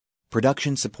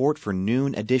Production support for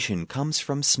Noon Edition comes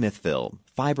from Smithville,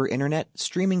 fiber internet,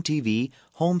 streaming TV,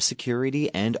 home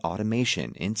security, and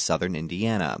automation in southern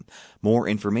Indiana. More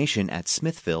information at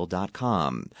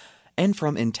smithville.com. And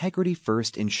from Integrity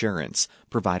First Insurance,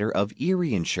 provider of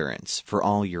Erie Insurance for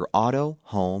all your auto,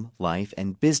 home, life,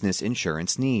 and business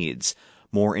insurance needs.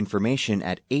 More information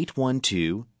at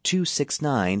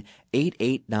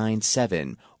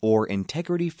 812-269-8897 or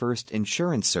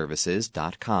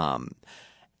integrityfirstinsuranceservices.com.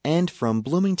 And from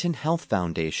Bloomington Health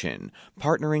Foundation,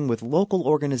 partnering with local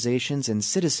organizations and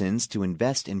citizens to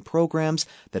invest in programs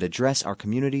that address our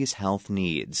community's health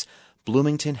needs.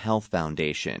 Bloomington Health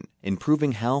Foundation,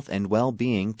 improving health and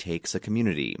well-being takes a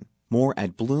community. More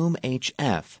at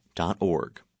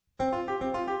bloomhf.org.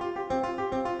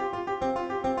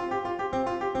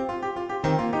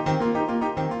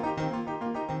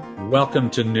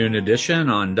 Welcome to Noon Edition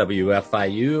on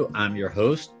WFIU. I'm your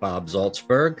host, Bob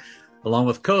Zaltsberg, along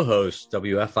with co-host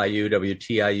WFIU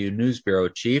WTIU News Bureau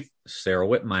Chief Sarah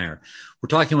Whitmire. We're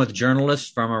talking with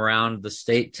journalists from around the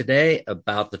state today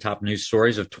about the top news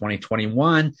stories of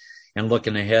 2021 and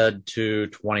looking ahead to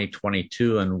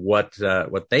 2022 and what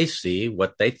they see,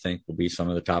 what they think will be some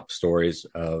of the top stories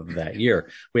of that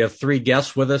year. We have three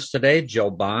guests with us today.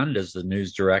 Jill Bond is the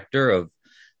news director of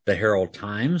the Herald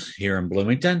Times here in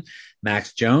Bloomington.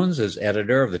 Max Jones is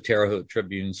editor of the Terre Haute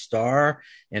Tribune-Star,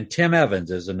 and Tim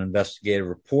Evans is an investigative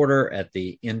reporter at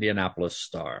the Indianapolis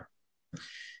Star.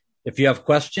 If you have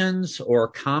questions or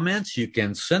comments, you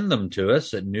can send them to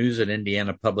us at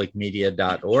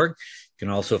news@indianapublicmedia.org. You can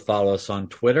also follow us on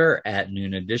Twitter at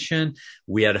Noon Edition.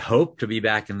 We had hoped to be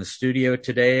back in the studio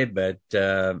today, but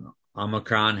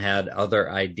Omicron had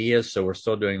other ideas, so we're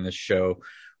still doing this show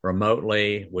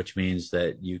remotely, which means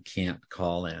that you can't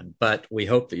call in. But we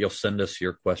hope that you'll send us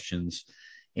your questions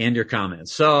and your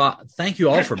comments. So thank you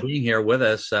all for being here with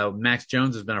us. Max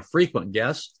Jones has been a frequent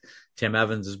guest. Tim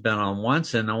Evans has been on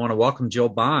once, and I want to welcome Jill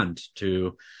Bond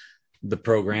to the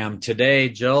program today.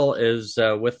 Jill is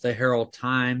with the Herald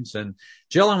Times. And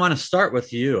Jill, I want to start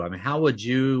with you. I mean, how would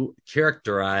you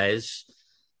characterize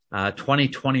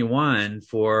 2021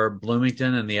 for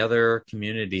Bloomington and the other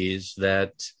communities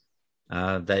that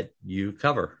you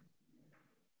cover?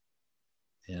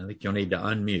 Yeah, I think you'll need to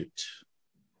unmute.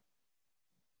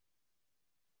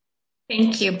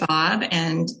 Thank you, Bob,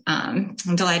 and I'm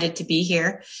delighted to be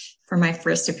here for my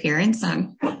first appearance.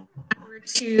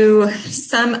 To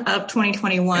sum up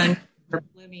 2021 for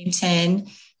Bloomington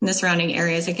and the surrounding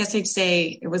areas, I guess I'd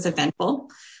say it was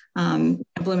eventful.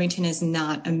 Bloomington is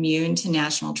not immune to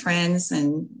national trends,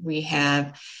 and we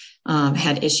have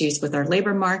had issues with our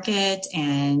labor market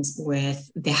and with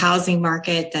the housing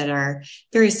market that are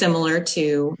very similar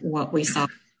to what we saw in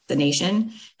the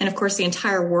nation. And of course, the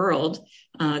entire world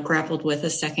grappled with a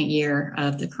second year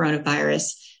of the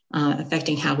coronavirus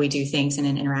affecting how we do things and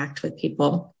interact with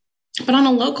people. But on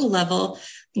a local level,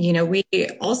 we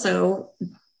also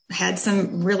had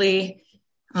some really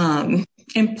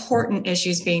important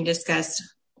issues being discussed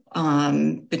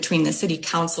between the city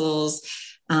councils,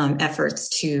 efforts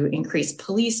to increase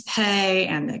police pay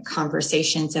and the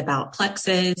conversations about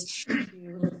plexes,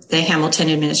 the Hamilton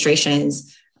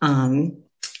administration's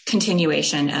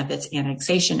continuation of its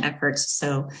annexation efforts.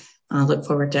 So I look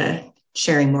forward to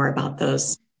sharing more about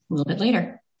those a little bit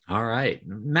later. All right.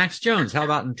 Max Jones, how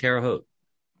about in Terre Haute?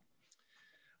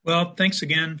 Well, thanks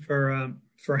again for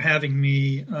having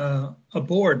me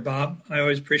aboard, Bob. I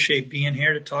always appreciate being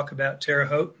here to talk about Terre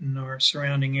Haute and our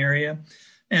surrounding area.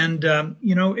 And,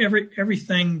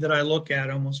 everything that I look at,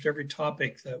 almost every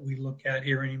topic that we look at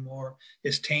here anymore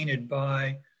is tainted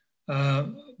by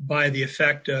the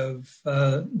effect of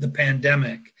the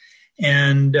pandemic.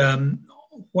 And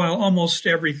while almost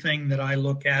everything that I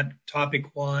look at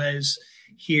topic-wise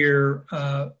here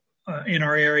in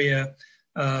our area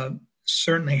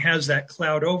certainly has that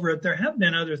cloud over it, there have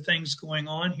been other things going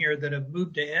on here that have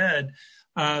moved ahead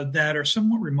that are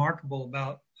somewhat remarkable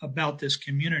about this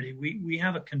community. We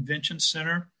have a convention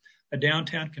center, a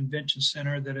downtown convention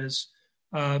center that is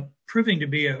proving to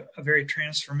be a very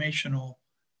transformational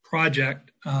project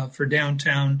for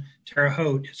downtown Terre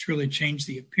Haute. It's really changed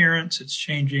the appearance. It's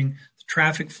changing the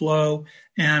traffic flow.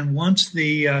 And once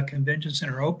the convention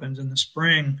center opens in the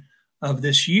spring of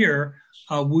this year,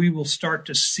 we will start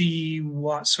to see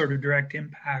what sort of direct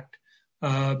impact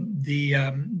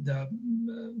the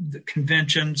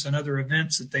conventions and other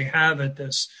events that they have at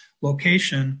this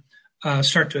location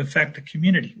start to affect the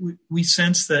community. We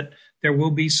sense that there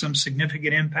will be some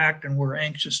significant impact, and we're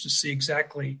anxious to see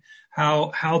exactly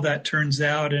how that turns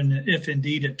out, and if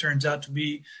indeed it turns out to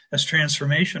be as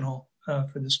transformational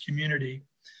for this community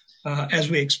as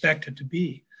we expect it to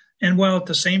be. And while at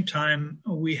the same time,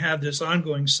 we have this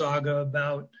ongoing saga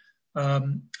about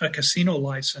a casino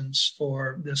license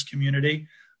for this community,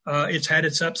 it's had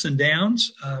its ups and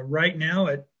downs. Right now,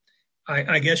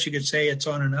 I guess you could say it's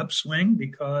on an upswing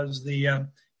because the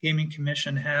Gaming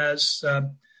Commission has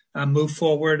moved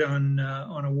forward on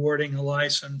awarding a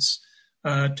license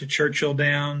to Churchill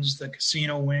Downs, the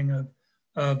casino wing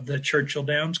of the Churchill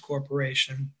Downs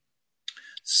Corporation.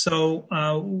 So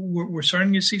we're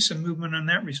starting to see some movement in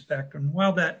that respect. And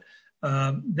while that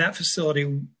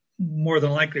facility more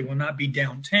than likely will not be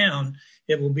downtown,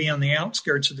 it will be on the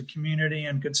outskirts of the community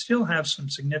and could still have some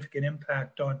significant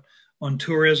impact on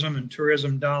tourism and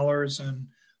tourism dollars, and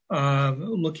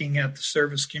looking at the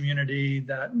service community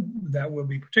that will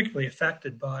be particularly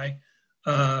affected by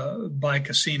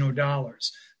casino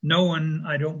dollars. No one,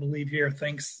 I don't believe here,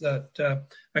 thinks that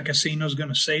a casino is going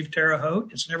to save Terre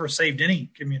Haute. It's never saved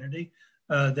any community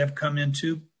they've come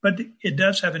into, but it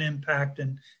does have an impact,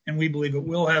 and we believe it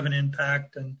will have an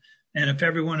impact. And if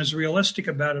everyone is realistic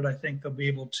about it, I think they'll be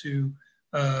able to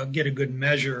get a good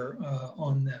measure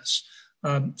on this.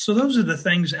 So those are the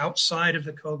things outside of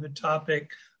the COVID topic,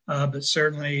 but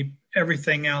certainly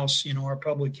everything else, our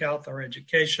public health, our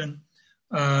education,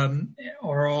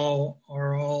 are all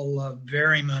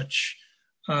very much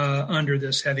under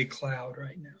this heavy cloud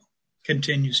right now.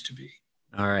 Continues to be.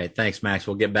 All right. Thanks, Max.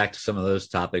 We'll get back to some of those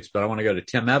topics, but I want to go to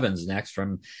Tim Evans next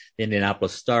from the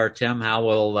Indianapolis Star. Tim, how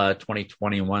will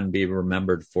 2021 be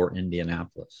remembered for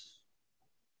Indianapolis?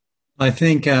 I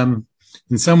think in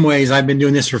some ways I've been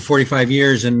doing this for 45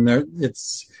 years, and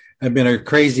it's been a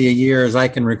crazy a year as I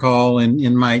can recall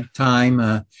in my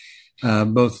time,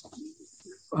 both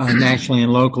nationally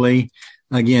and locally.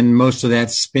 Again, most of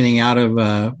that's spinning out of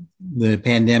the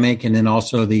pandemic, and then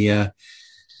also the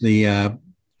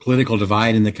political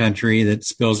divide in the country that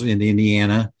spills into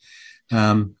Indiana.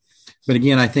 But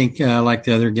again, I think like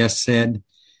the other guests said,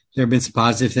 there have been some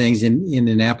positive things. In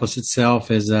Indianapolis itself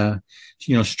has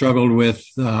struggled with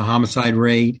homicide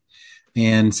rate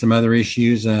and some other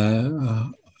issues,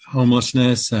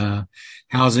 homelessness,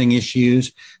 housing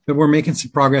issues, but we're making some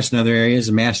progress in other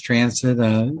areas. Mass transit,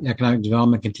 economic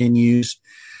development continues.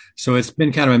 So it's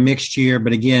been kind of a mixed year,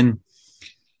 but again,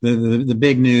 the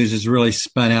big news is really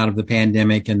spun out of the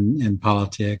pandemic and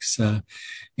politics, and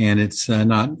it's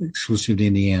not exclusive to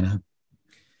Indiana.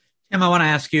 Tim, I want to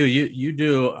ask you, you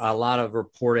do a lot of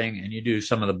reporting and you do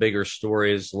some of the bigger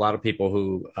stories. A lot of people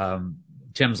who,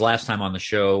 Tim's last time on the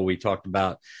show, we talked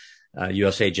about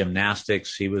USA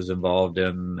Gymnastics. He was involved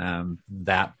in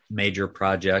that major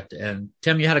project. And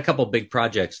Tim, you had a couple of big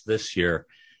projects this year.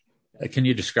 Can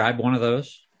you describe one of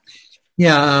those?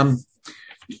 Yeah,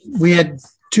 we had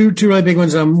two really big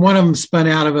ones. One of them spun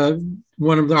out of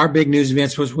one of our big news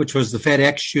events, which was the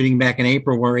FedEx shooting back in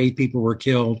April, where 8 people were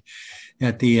killed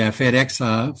at the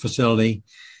FedEx facility.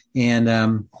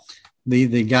 And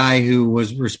the guy who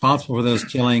was responsible for those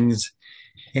killings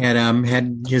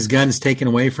had his guns taken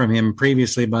away from him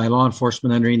previously by law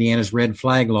enforcement under Indiana's red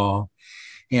flag law.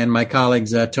 And my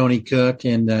colleagues, Tony Cook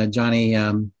and Johnny,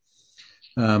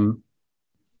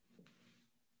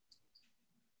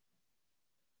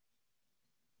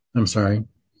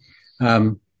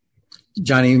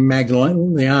 Johnny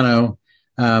Magliano,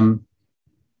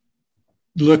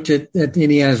 looked at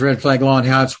Indiana's red flag law and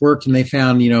how it's worked, and they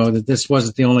found, that this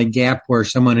wasn't the only gap where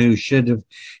someone who should have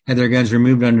had their guns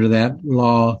removed under that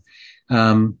law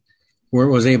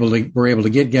were able to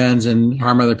get guns and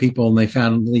harm other people. And they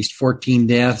found at least 14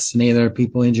 deaths and 8 other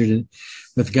people injured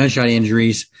with gunshot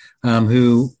injuries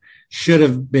who should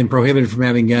have been prohibited from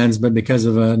having guns, but because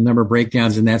of a number of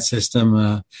breakdowns in that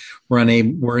system,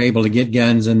 were able to get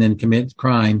guns and then commit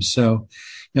crimes. So,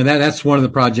 that's one of the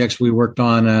projects we worked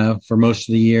on for most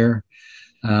of the year.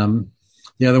 The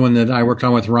other one that I worked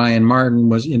on with Ryan Martin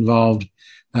was involved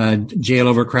jail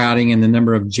overcrowding and the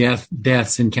number of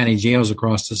deaths in county jails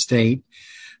across the state.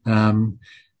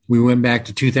 We went back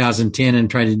to 2010 and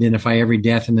tried to identify every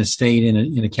death in the state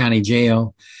in a county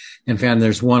jail, and found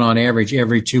there's one on average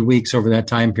every 2 weeks over that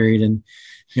time period. And,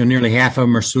 nearly half of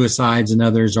them are suicides and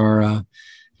others are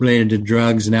related to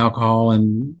drugs and alcohol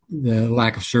and the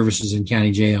lack of services in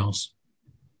county jails.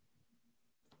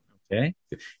 Okay.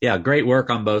 Yeah. Great work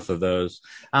on both of those.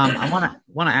 I want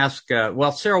to ask, Sarah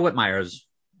Whitmire is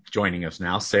joining us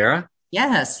now. Sarah?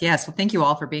 Yes. Well, thank you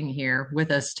all for being here with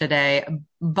us today.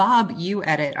 Bob, you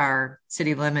edit our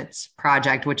City Limits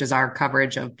project, which is our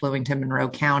coverage of Bloomington, Monroe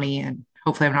County, and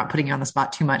hopefully I'm not putting you on the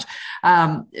spot too much.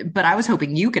 But I was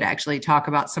hoping you could actually talk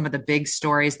about some of the big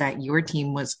stories that your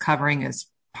team was covering as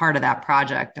part of that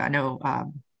project. I know,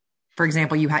 for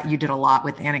example, you did a lot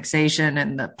with annexation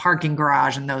and the parking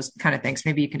garage and those kind of things.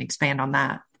 Maybe you can expand on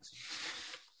that.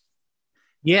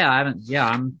 Yeah, I haven't. Yeah,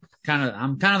 I'm kind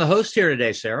of the host here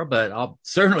today, Sarah, but I'll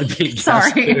certainly be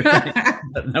sorry.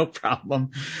 But no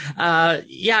problem.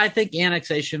 Yeah, I think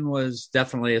annexation was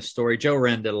definitely a story. Joe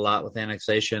Wren did a lot with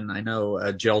annexation. I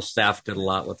know Jill's staff did a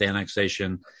lot with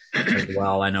annexation as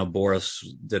well. I know Boris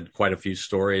did quite a few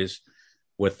stories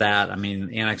with that. I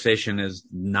mean, annexation is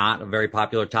not a very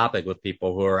popular topic with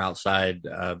people who are outside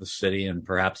the city and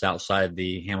perhaps outside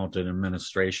the Hamilton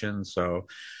administration. So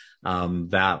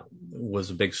that was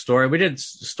a big story. We did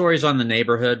stories on the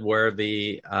neighborhood where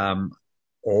the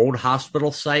old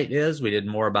hospital site is. We did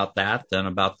more about that than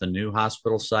about the new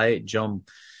hospital site. Joe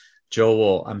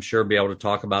will, I'm sure, be able to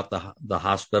talk about the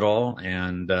hospital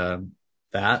and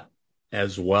that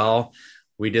as well.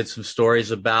 We did some stories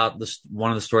about this.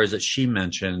 One of the stories that she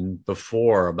mentioned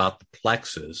before about the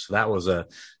plexus. That was a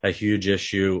huge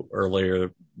issue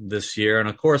earlier this year. And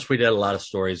of course, we did a lot of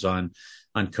stories on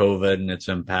COVID and its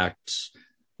impacts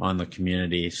on the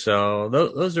community. So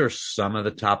those are some of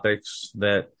the topics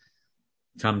that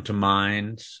come to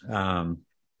mind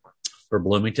for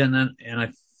Bloomington. And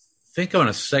I think I want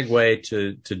to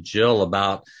segue to Jill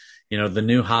about, the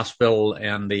new hospital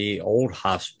and the old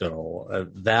hospital.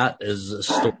 That is a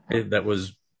story that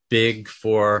was big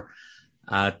for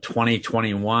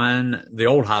 2021. The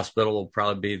old hospital will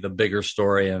probably be the bigger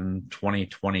story in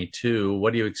 2022.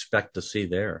 What do you expect to see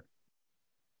there?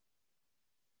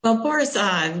 Well, Boris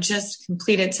just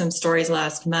completed some stories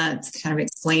last month, kind of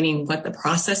explaining what the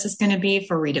process is going to be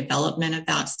for redevelopment of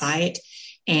that site.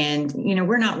 And,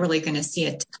 we're not really going to see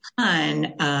a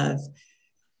ton of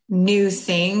new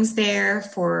things there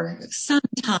for some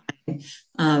time.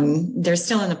 They're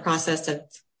still in the process of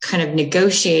kind of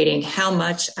negotiating how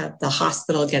much of the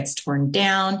hospital gets torn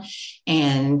down,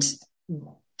 and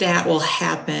that will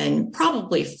happen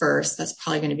probably first. That's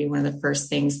probably going to be one of the first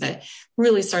things that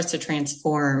really starts to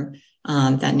transform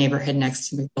that neighborhood next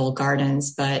to McDowell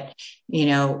Gardens. But,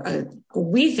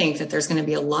 we think that there's going to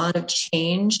be a lot of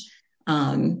change,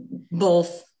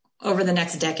 both over the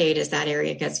next decade as that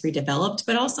area gets redeveloped,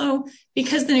 but also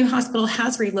because the new hospital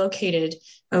has relocated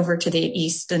over to the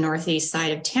northeast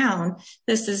side of town.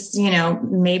 This is,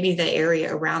 maybe the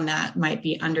area around that might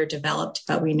be underdeveloped,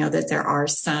 but we know that there are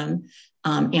some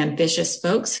ambitious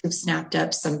folks who've snapped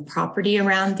up some property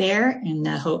around there in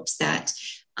the hopes that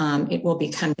it will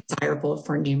become desirable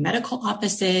for new medical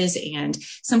offices and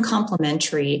some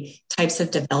complementary types of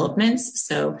developments.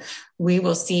 So we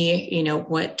will see,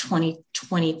 what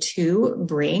 2022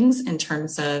 brings in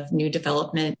terms of new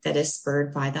development that is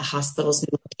spurred by the hospital's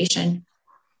new location.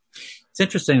 It's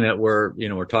interesting that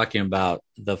we're talking about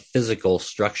the physical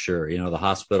structure. The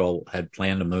hospital had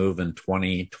planned to move in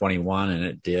 2021 and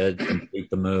it did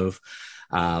complete the move.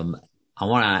 I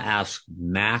want to ask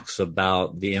Max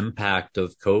about the impact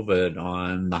of COVID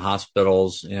on the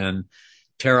hospitals in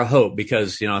Terre Haute,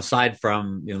 because, aside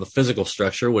from, the physical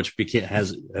structure, which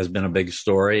has been a big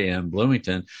story in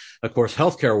Bloomington, of course,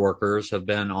 healthcare workers have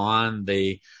been on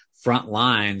the front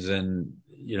lines. And,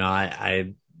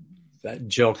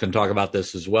 Jill can talk about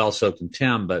this as well. So can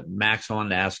Tim, but Max, I wanted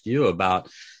to ask you about,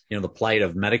 the plight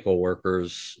of medical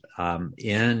workers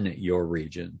in your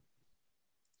region.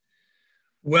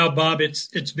 Well, Bob,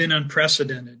 it's been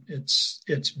unprecedented.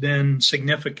 It's been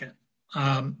significant.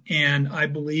 And I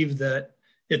believe that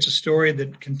it's a story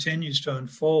that continues to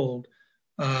unfold.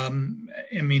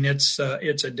 It's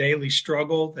a daily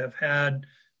struggle. They've had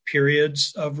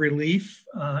periods of relief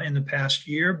in the past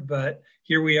year, but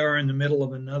here we are in the middle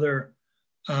of another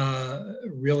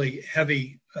really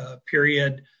heavy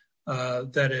period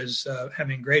that is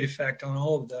having great effect on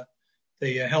all of the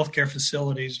healthcare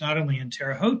facilities, not only in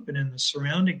Terre Haute, but in the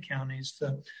surrounding counties,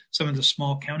 some of the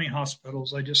small county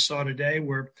hospitals. I just saw today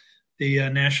where the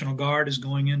National Guard is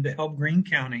going in to help Greene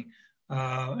County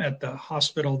at the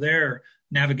hospital there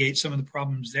navigate some of the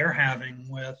problems they're having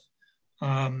with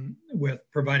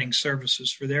providing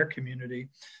services for their community.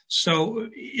 So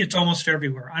it's almost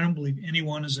everywhere. I don't believe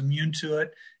anyone is immune to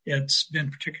it. It's been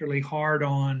particularly hard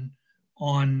on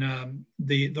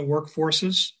the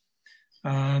workforces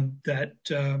that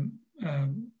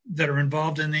are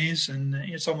involved in these, and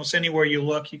it's almost anywhere you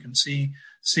look, you can see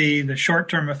the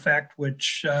short-term effect,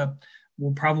 which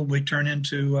will probably turn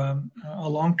into a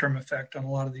long-term effect on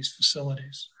a lot of these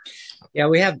facilities. Yeah,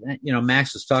 we have,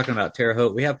 Max was talking about Terre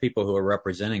Haute. We have people who are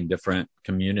representing different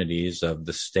communities of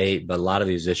the state, but a lot of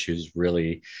these issues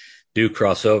really do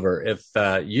cross over. If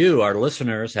you, our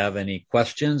listeners, have any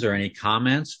questions or any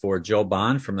comments for Jill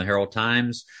Bond from the Herald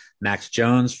Times, Max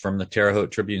Jones from the Terre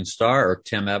Haute Tribune Star, or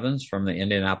Tim Evans from the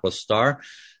Indianapolis Star,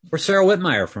 for Sarah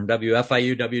Whitmire from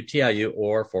WFIU, WTIU,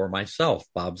 or for myself,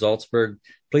 Bob Zaltsberg,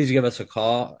 please give us a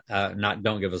call.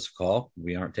 Don't give us a call.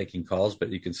 We aren't taking calls,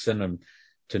 but you can send them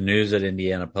to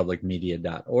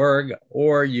news@indianapublicmedia.org,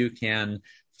 or you can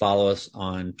follow us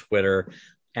on Twitter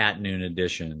 @Noon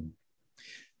Edition.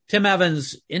 Tim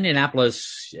Evans,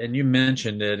 Indianapolis, and you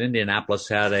mentioned it, Indianapolis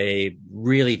had a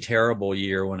really terrible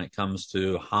year when it comes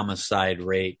to homicide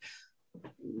rate.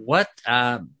 What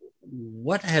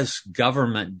has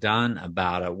government done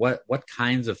about it? What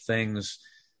kinds of things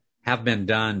have been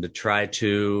done to try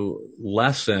to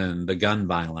lessen the gun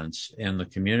violence in the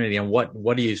community? And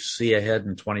what do you see ahead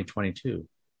in 2022?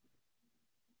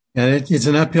 It's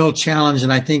an uphill challenge,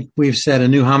 and I think we've set a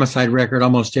new homicide record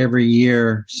almost every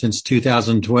year since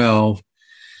 2012.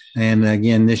 And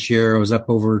again, this year it was up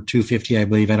over 250, I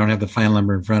believe. I don't have the final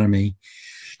number in front of me.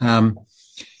 And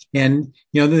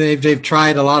they've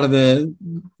tried a lot of the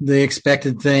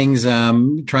expected things,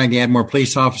 trying to add more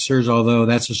police officers, although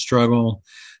that's a struggle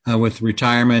with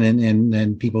retirement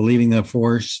and people leaving the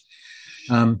force.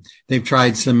 They've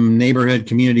tried some neighborhood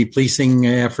community policing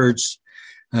efforts.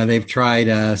 They've tried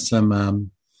the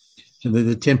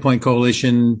 10-Point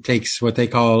Coalition takes what they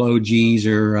call OGs,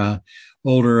 or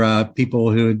older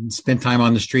people who had spent time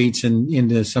on the streets and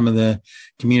into some of the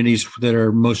communities that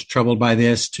are most troubled by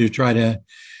this, to try to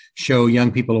show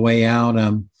young people a way out.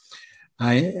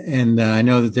 I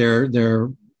know that they're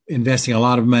investing a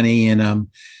lot of money in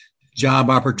job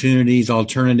opportunities,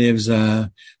 alternative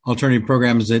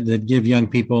programs that give young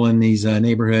people in these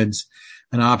neighborhoods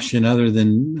an option other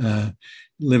than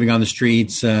living on the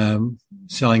streets,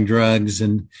 selling drugs,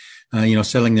 and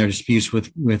settling their disputes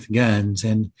with guns.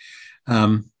 And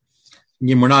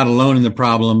again, we're not alone in the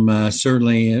problem,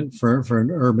 certainly for an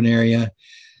urban area.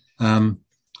 And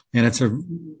it's a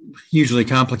hugely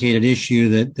complicated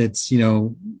issue that's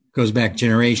goes back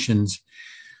generations.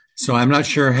 So I'm not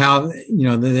sure how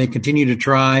they continue to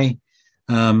try.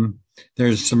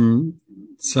 There's some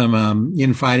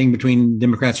infighting between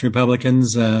Democrats and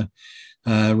Republicans.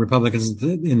 Republicans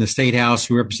in the state house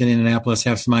who represent Indianapolis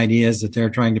have some ideas that they're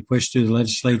trying to push through the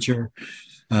legislature.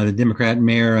 The Democrat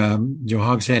mayor, Joe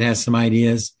Hogshead, has some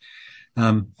ideas.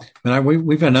 But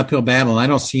we've got an uphill battle, and I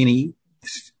don't see any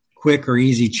quick or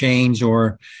easy change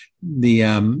or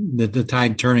the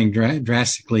tide turning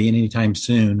drastically anytime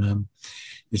soon.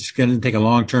 It's going to take a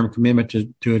long-term commitment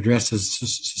to address the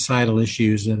societal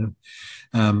issues that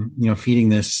are, feeding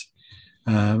this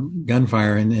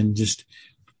gunfire, and just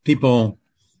people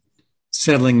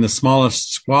settling the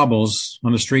smallest squabbles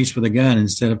on the streets with a gun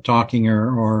instead of talking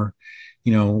or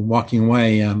walking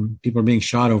away. People are being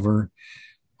shot over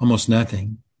almost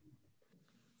nothing.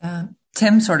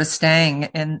 Tim, sort of staying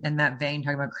in that vein,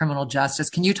 talking about criminal justice,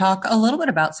 can you talk a little bit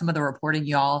about some of the reporting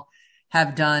y'all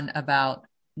have done about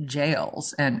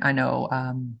jails? And I know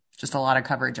just a lot of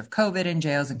coverage of COVID in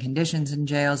jails and conditions in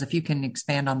jails. If you can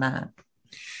expand on that.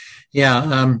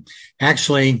 Yeah,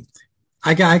 actually,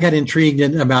 I got intrigued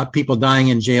about people dying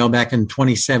in jail back in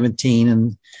 2017,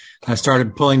 and I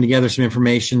started pulling together some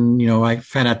information. I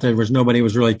found out there was nobody who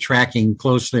was really tracking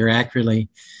closely or accurately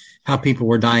how people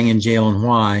were dying in jail and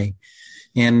why.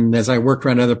 And as I worked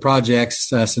around other projects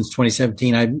since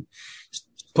 2017, I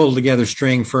pulled together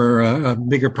string for a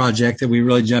bigger project that we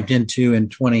really jumped into in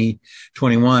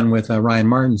 2021 with Ryan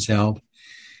Martin's help.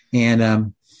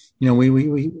 And,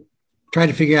 we tried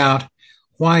to figure out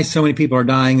why so many people are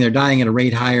dying. They're dying at a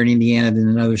rate higher in Indiana than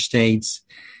in other states.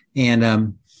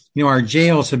 And, our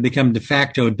jails have become de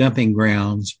facto dumping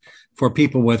grounds for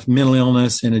people with mental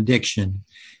illness and addiction.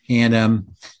 And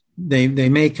they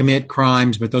may commit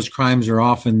crimes, but those crimes are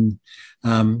often,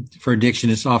 for addiction,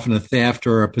 it's often a theft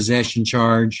or a possession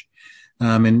charge.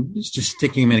 And it's just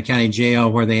sticking them in a county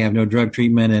jail where they have no drug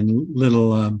treatment and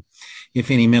little,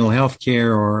 if any, mental health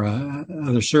care or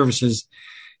other services.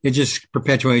 It just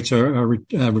perpetuates a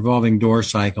revolving door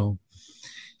cycle.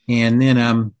 And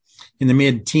then in the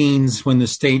mid-teens, when the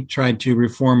state tried to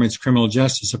reform its criminal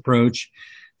justice approach,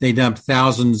 they dumped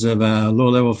thousands of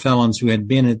low-level felons who had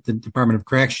been at the Department of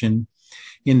Correction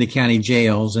into county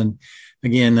jails. And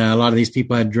again, a lot of these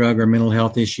people had drug or mental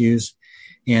health issues,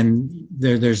 and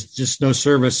there's just no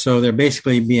service. So they're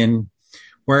basically being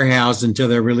warehoused until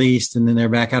they're released, and then they're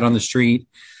back out on the street.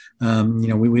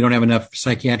 We don't have enough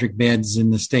psychiatric beds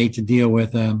in the state to deal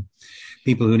with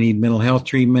people who need mental health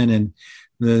treatment, and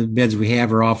the beds we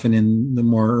have are often in the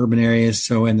more urban areas.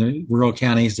 So in the rural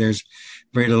counties, there's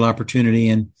very little opportunity.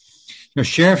 And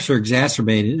sheriffs are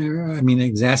exasperated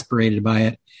by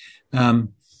it.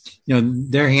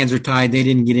 Their hands are tied. They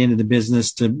didn't get into the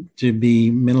business to be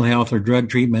mental health or drug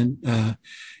treatment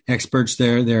experts.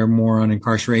 They're more on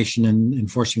incarceration and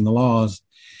enforcing the laws.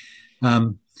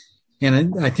 And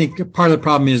I think part of the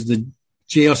problem is the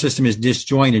jail system is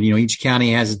disjointed. Each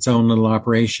county has its own little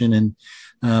operation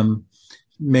and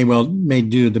may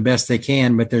do the best they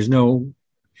can, but there's no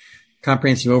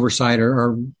comprehensive oversight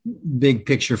or big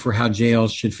picture for how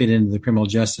jails should fit into the criminal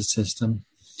justice system.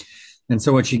 And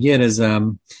so what you get is,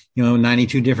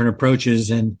 92 different approaches,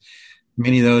 and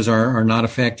many of those are not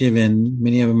effective, and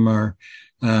many of them are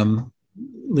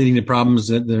leading to problems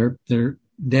that they're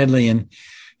deadly. And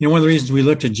one of the reasons we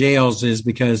looked at jails is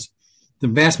because the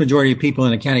vast majority of people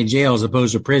in a county jail, as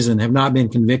opposed to prison, have not been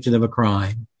convicted of a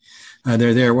crime.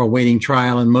 They're there awaiting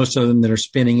trial, and most of them that are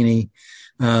spending any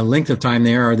length of time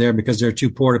there are there because they're too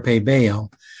poor to pay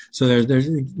bail. So there's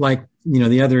like,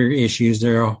 the other issues,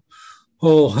 there are a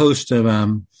whole host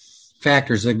of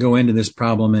factors that go into this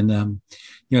problem. And,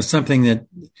 something that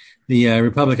the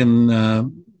Republican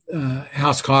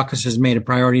House caucus has made a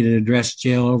priority to address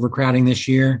jail overcrowding this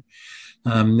year.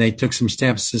 They took some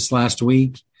steps this last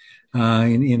week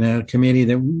in a committee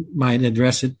that might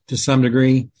address it to some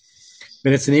degree.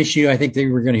 But it's an issue I think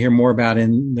that we're going to hear more about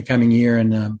in the coming year.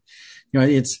 And,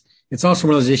 it's also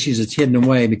one of those issues that's hidden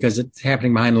away because it's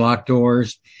happening behind locked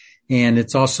doors. And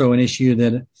it's also an issue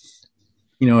that,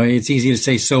 it's easy to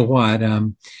say, so what?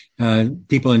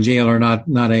 People in jail are not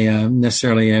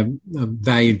necessarily a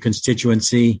valued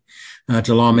constituency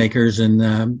to lawmakers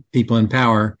and people in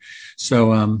power.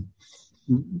 So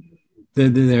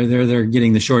they're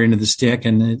getting the short end of the stick,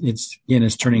 and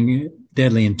it's turning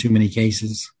deadly in too many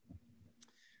cases.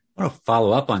 I want to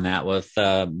follow up on that with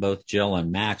both Jill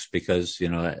and Max because,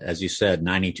 as you said,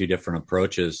 92 different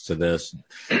approaches to this.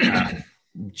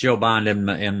 Jill Bond in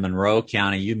Monroe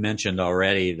County, you mentioned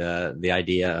already the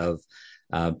idea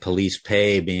of police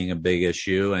pay being a big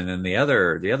issue. And then the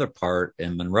other part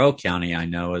in Monroe County, I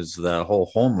know, is the whole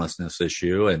homelessness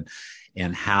issue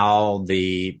and how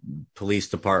the police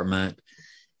department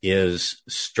is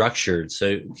structured.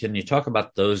 So can you talk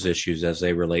about those issues as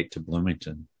they relate to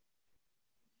Bloomington?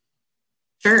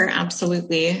 Sure,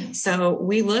 absolutely. So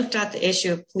we looked at the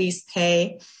issue of police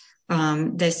pay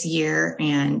this year.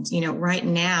 And, right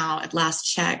now, at last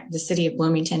check, the city of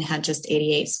Bloomington had just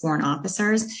 88 sworn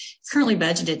officers. It's currently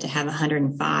budgeted to have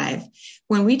 105.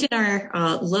 When we did our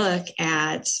look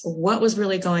at what was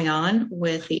really going on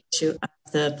with the issue of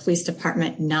the police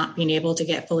department not being able to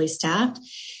get fully staffed,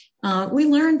 we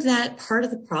learned that part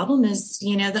of the problem is,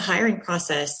 the hiring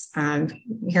process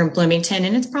here in Bloomington,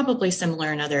 and it's probably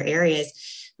similar in other areas.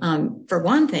 For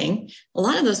one thing, a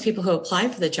lot of those people who apply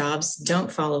for the jobs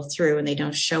don't follow through and they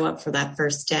don't show up for that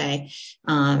first day.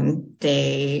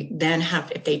 They then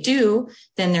if they do,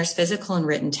 then there's physical and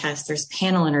written tests, there's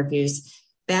panel interviews,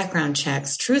 background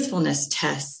checks, truthfulness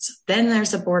tests. Then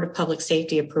there's a Board of Public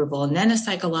Safety approval, and then a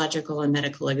psychological and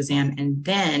medical exam, and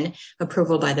then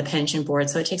approval by the pension board.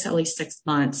 So it takes at least 6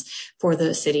 months for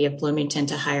the city of Bloomington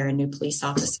to hire a new police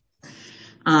officer.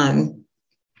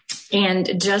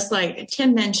 And just like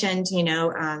Tim mentioned,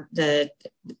 the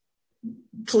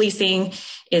policing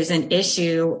is an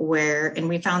issue and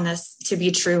we found this to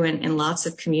be true in lots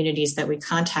of communities that we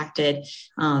contacted.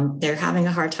 They're having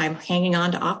a hard time hanging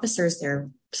on to officers.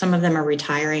 Some of them are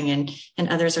retiring and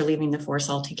others are leaving the force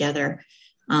altogether.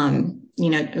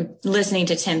 Listening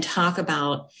to Tim talk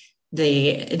about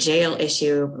the jail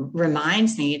issue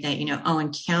reminds me that,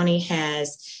 Owen County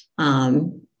has,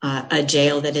 a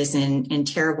jail that is in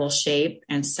terrible shape.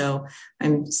 And so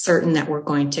I'm certain that we're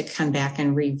going to come back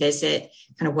and revisit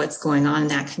kind of what's going on in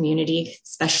that community,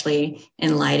 especially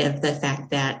in light of the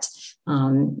fact that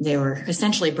they were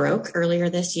essentially broke earlier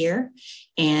this year.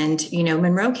 And,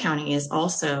 Monroe County is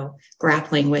also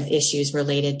grappling with issues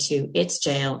related to its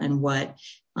jail and what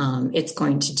it's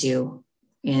going to do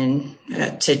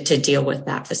to deal with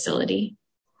that facility.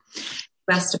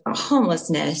 Asked about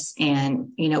homelessness, and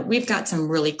we've got some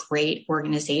really great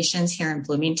organizations here in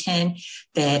Bloomington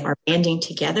that are banding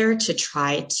together to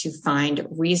try to find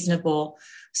reasonable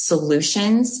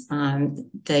solutions.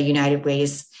 The United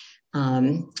Way's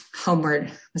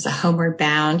Homeward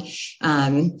Bound.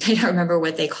 I don't remember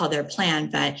what they call their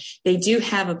plan, but they do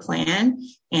have a plan.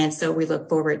 And so we look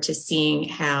forward to seeing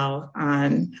how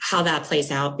that plays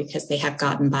out, because they have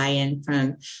gotten buy-in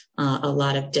from a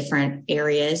lot of different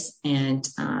areas. And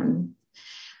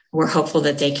we're hopeful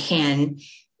that they can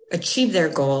achieve their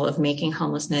goal of making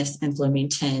homelessness in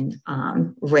Bloomington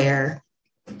rare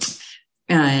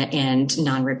and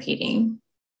non-repeating.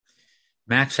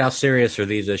 Max, how serious are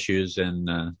these issues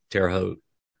in Terre Haute?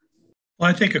 Well,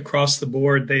 I think across the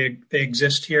board, they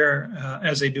exist here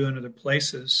as they do in other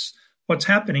places. What's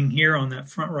happening here on that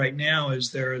front right now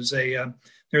is there's a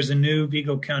new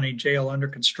Vigo County jail under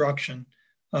construction,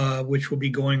 which will be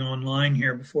going online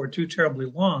here before too terribly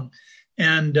long.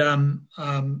 And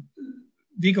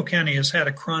Vigo County has had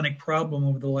a chronic problem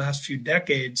over the last few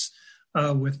decades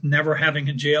with never having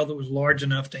a jail that was large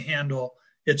enough to handle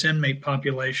its inmate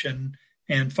population,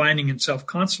 and finding itself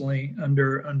constantly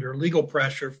under legal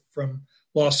pressure from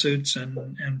lawsuits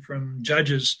and from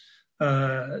judges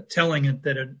telling it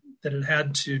that it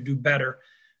had to do better.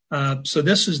 So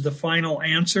this is the final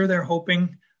answer they're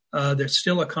hoping. There's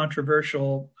still a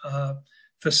controversial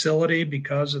facility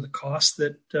because of the cost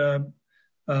that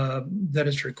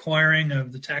it's requiring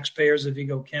of the taxpayers of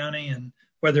Vigo County, and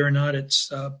whether or not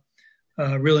it's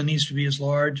really needs to be as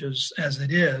large as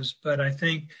it is. But I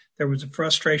think there was a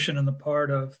frustration on the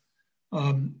part of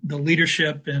the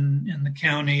leadership in the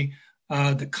county,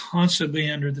 constantly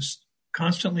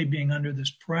being under this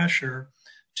pressure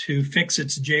to fix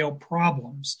its jail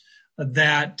problems,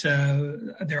 that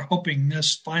they're hoping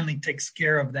this finally takes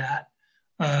care of that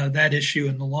issue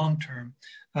in the long term.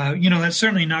 That's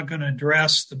certainly not going to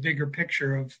address the bigger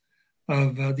picture of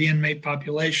the inmate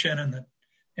population and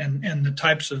the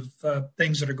types of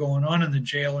things that are going on in the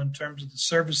jail in terms of the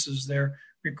services they're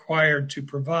required to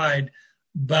provide.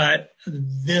 But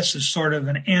this is sort of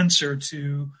an answer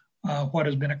to what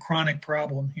has been a chronic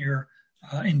problem here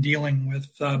in dealing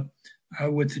with the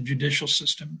judicial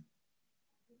system.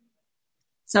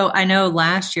 So I know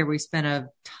last year we spent a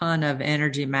ton of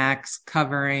energy, Max,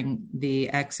 covering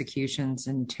the executions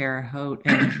in Terre Haute.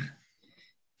 And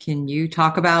can you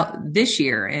talk about this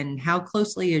year, and how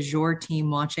closely is your team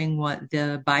watching what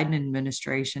the Biden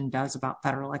administration does about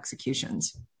federal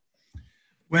executions?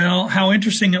 Well, how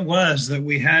interesting it was that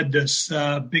we had this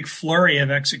big flurry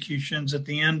of executions at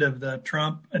the end of the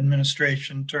Trump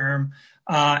administration term.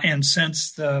 And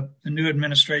since the new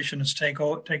administration has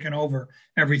taken over,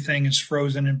 everything is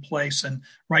frozen in place. And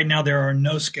right now there are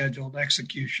no scheduled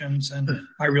executions. And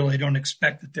I really don't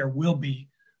expect that there will be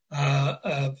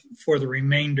for the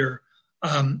remainder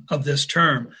of this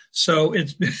term. So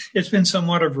it's been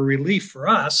somewhat of a relief for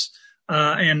us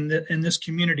and in this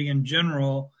community in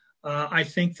general. I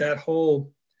think that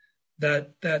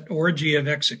orgy of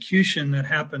execution that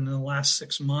happened in the last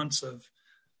 6 months of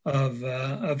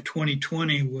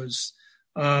 2020 was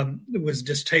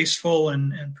distasteful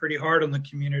and pretty hard on the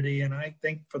community. And I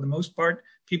think for the most part,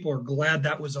 people are glad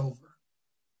that was over.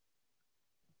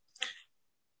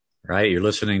 Right. You're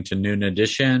listening to Noon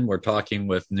Edition. We're talking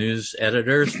with news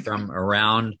editors from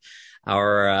around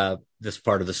our this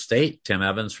part of the state. Tim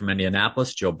Evans from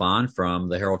Indianapolis, Joe Bond from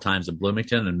the Herald Times of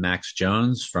Bloomington, and Max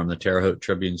Jones from the Terre Haute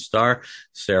Tribune Star.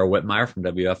 Sarah Whitmire from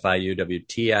WFIU,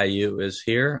 WTIU is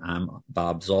here. I'm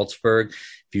Bob Zaltsberg.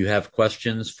 If you have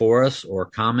questions for us or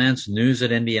comments,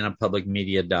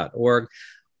 news@indianapublicmedia.org,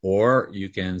 or you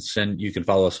can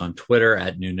follow us on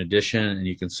Twitter @Noon Edition, and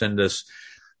you can send us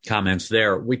comments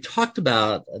there. We talked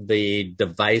about the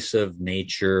divisive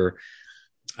nature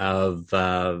of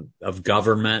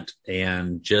government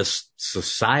and just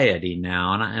society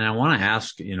now. And I want to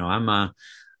ask,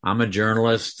 I'm a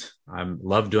journalist. I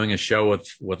love doing a show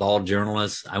with all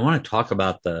journalists. I want to talk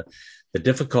about the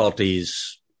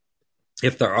difficulties,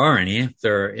 if there are any, if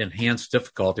there are enhanced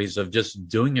difficulties of just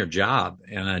doing your job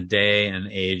in a day and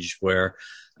age where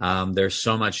there's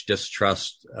so much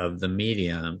distrust of the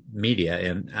media.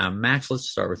 And Max, let's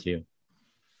start with you.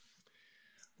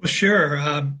 Well, sure.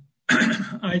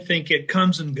 I think it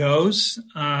comes and goes,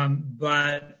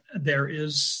 but there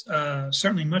is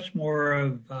certainly much more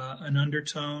of an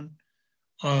undertone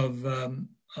of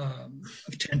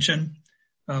tension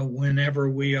whenever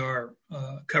we are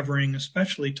covering,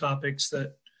 especially topics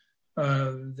that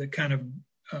kind of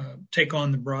take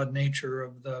on the broad nature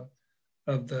of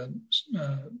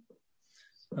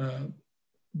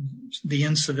the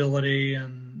incivility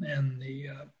and the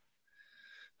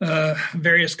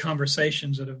various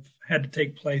conversations that have had to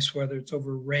take place, whether it's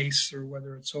over race or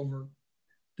whether it's over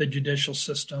the judicial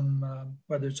system,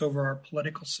 whether it's over our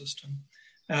political system.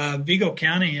 Vigo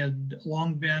County had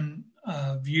long been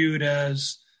viewed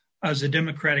as a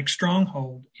Democratic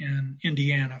stronghold in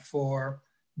Indiana for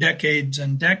decades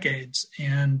and decades.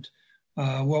 And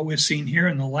what we've seen here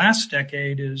in the last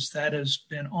decade is that has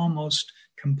been almost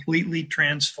completely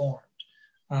transformed.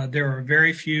 There are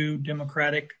very few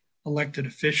Democratic elected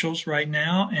officials right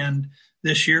now, and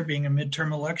this year being a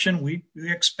midterm election, we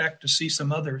expect to see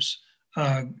some others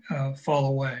fall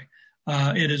away.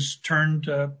 It has turned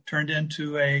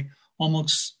into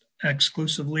almost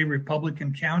exclusively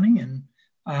Republican county, and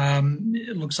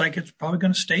it looks like it's probably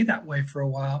going to stay that way for a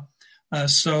while.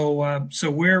 So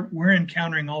we're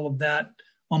encountering all of that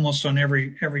almost on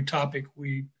every topic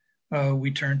we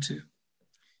turn to.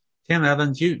 Tim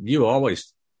Evans, you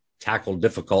always tackle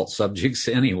difficult subjects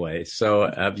anyway.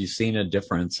 So have you seen a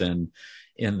difference in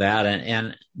that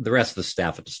and the rest of the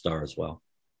staff at the Star as well?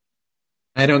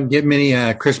 I don't get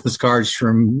many Christmas cards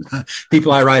from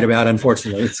people I write about,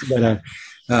 unfortunately. But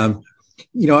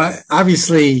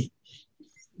obviously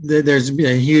there's been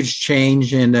a huge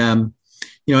change, and and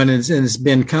it's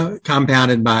been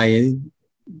compounded by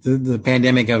the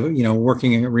pandemic of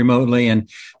working remotely and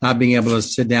not being able to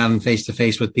sit down face to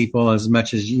face with people as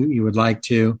much as you would like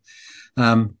to.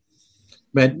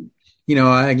 But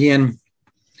again,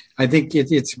 I think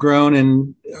it's grown.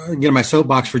 And get on my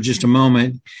soapbox for just a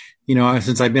moment.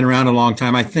 Since I've been around a long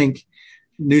time, I think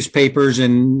newspapers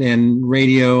and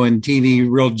radio and TV,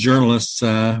 real journalists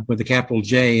with a capital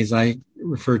J, as I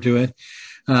refer to it,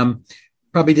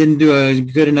 probably didn't do a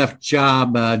good enough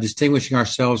job distinguishing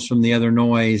ourselves from the other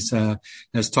noise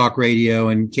as talk radio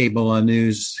and cable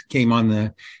news came on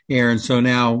the air. And so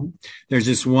now there's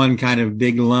this one kind of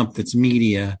big lump that's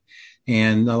media.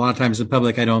 And a lot of times the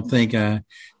public, I don't think,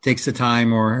 takes the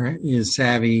time or is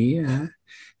savvy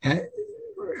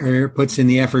or puts in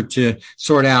the effort to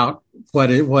sort out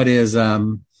what is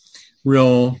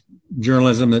real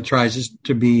journalism that tries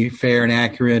to be fair and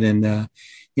accurate and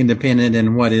independent,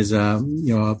 and what is a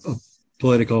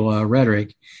political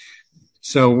rhetoric.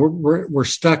 So we're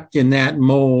stuck in that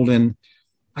mold, and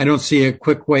I don't see a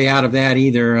quick way out of that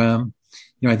either.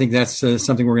 I think that's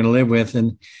something we're going to live with,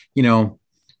 and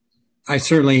I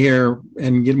certainly hear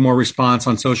and get more response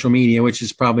on social media, which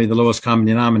is probably the lowest common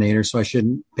denominator, so I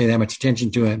shouldn't pay that much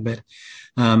attention to it. But,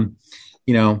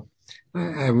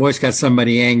 I've always got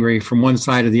somebody angry from one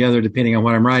side or the other, depending on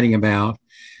what I'm writing about.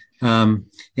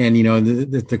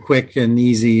 The quick and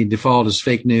easy default is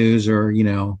fake news or,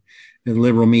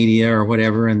 liberal media or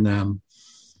whatever. And I'm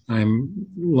a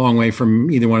long way from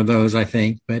either one of those, I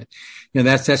think. But,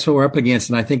 that's what we're up against.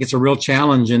 And I think it's a real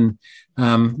challenge. And,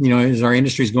 as our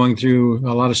industry is going through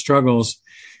a lot of struggles,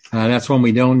 that's one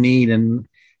we don't need. And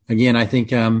again, I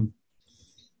think, I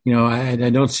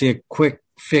don't see a quick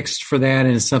fix for that.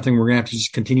 And it's something we're going to have to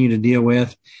just continue to deal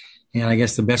with. And I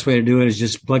guess the best way to do it is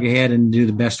just plug ahead and do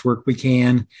the best work we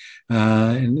can,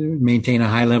 and maintain a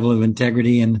high level of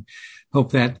integrity, and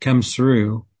hope that comes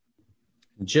through.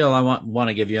 Jill, I want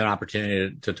to give you an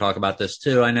opportunity to talk about this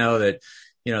too. I know that,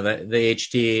 the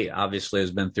HT obviously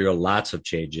has been through lots of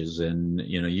changes, and,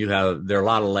 there are a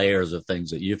lot of layers of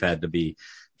things that you've had to be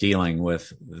dealing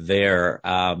with there.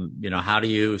 How do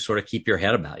you sort of keep your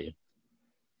head about you?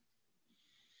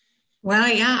 Well,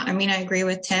 yeah, I agree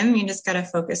with Tim. You just got to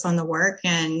focus on the work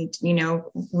and,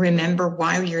 remember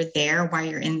why you're there, why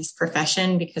you're in this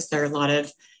profession, because there are a lot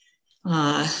of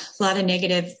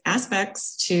negative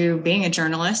aspects to being a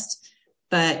journalist.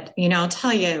 But, I'll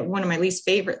tell you, one of my least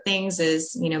favorite things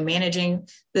is, managing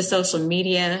the social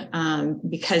media,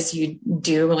 because you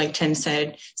do, like Tim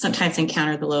said, sometimes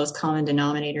encounter the lowest common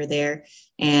denominator there.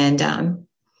 And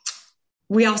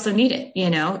we also need it.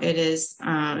 It is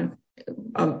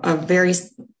a very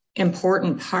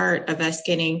important part of us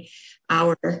getting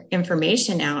our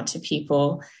information out to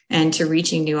people and to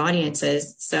reaching new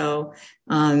audiences. So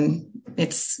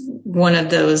it's one of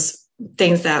those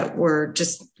things that we're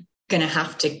just going to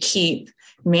have to keep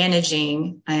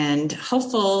managing, and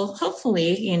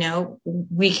hopefully,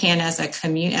 we can, as a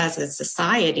community, as a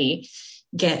society,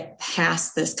 get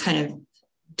past this kind of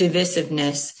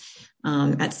divisiveness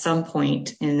at some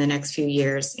point in the next few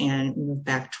years and move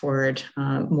back toward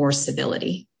more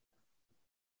civility.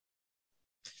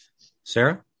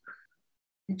 Sarah?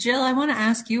 Jill, I want to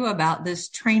ask you about this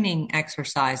training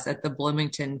exercise that the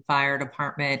Bloomington Fire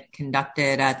Department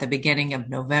conducted at the beginning of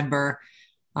November.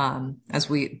 As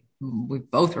we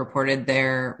both reported,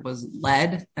 there was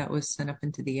lead that was sent up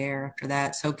into the air after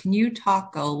that. So can you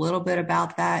talk a little bit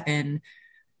about that and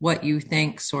what you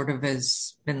think sort of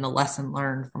has been the lesson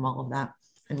learned from all of that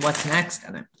and what's next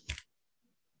in it?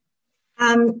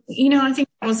 I think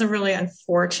that was a really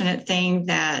unfortunate thing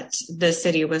that the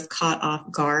city was caught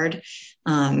off guard,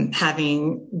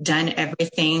 having done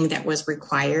everything that was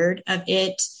required of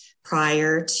it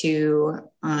prior to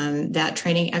that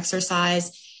training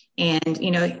exercise. And,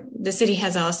 the city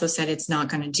has also said it's not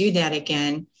going to do that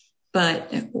again.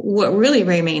 But what really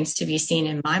remains to be seen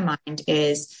in my mind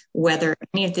is whether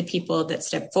any of the people that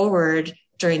stepped forward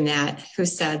during that, who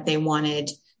said they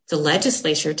wanted the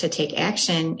legislature to take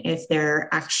action, if they're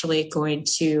actually going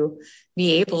to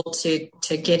be able to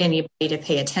get anybody to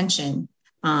pay attention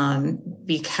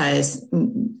because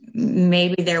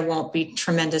maybe there won't be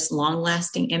tremendous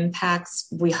long-lasting impacts.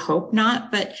 We hope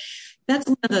not, but that's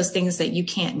one of those things that you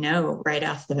can't know right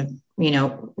off the,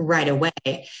 right away.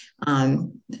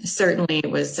 Certainly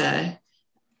it was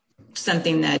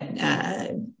something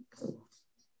that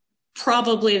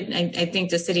probably I think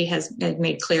the city has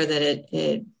made clear that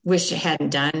it wished it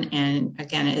hadn't done. And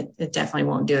again, it definitely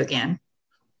won't do again.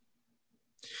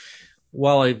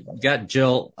 Well, I got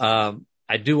Jill.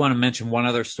 I do want to mention one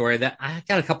other story that I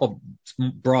got a couple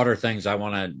broader things I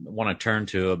want to turn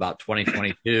to about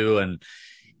 2022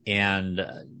 and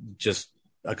just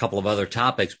a couple of other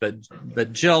topics.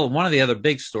 But Jill, one of the other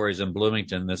big stories in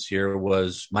Bloomington this year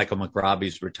was Michael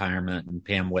McRobbie's retirement and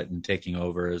Pam Whitten taking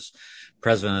over as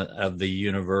president of the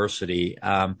university.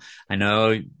 I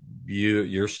know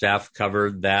your staff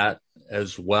covered that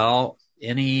as well.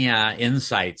 Any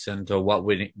insights into what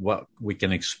we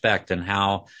can expect and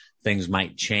how things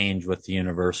might change with the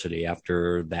university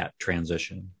after that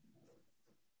transition?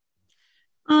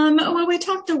 Well, we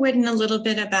talked to Whitten a little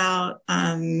bit about,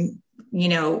 the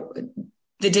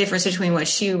difference between what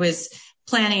she was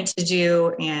planning to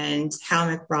do and how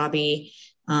McRobbie,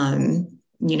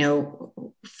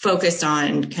 focused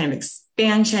on kind of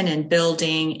expansion and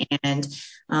building. And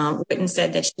Whitten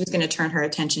said that she was going to turn her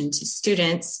attention to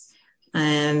students.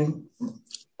 I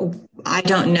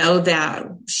don't know that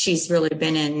she's really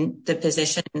been in the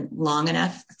position long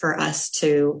enough for us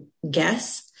to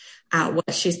guess at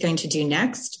what she's going to do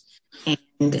next.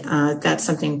 And that's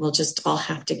something we'll just all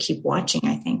have to keep watching,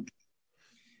 I think.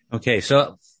 Okay,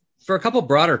 so for a couple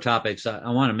broader topics,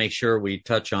 I want to make sure we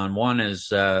touch on. One is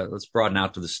let's broaden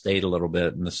out to the state a little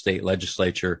bit and the state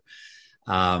legislature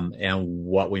and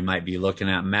what we might be looking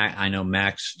at. I know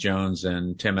Max Jones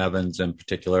and Tim Evans in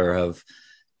particular have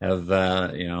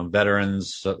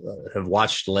veterans have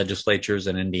watched legislatures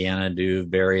in Indiana do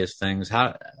various things.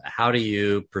 How do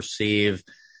you perceive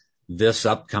this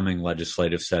upcoming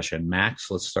legislative session?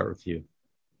 Max, let's start with you.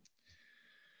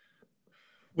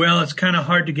 Well, it's kind of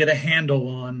hard to get a handle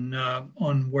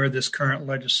on where this current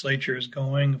legislature is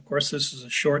going. Of course, this is a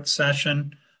short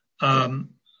session.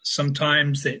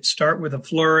 Sometimes they start with a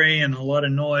flurry and a lot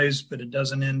of noise, but it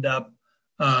doesn't end up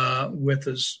with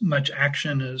as much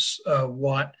action as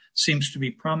what seems to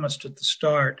be promised at the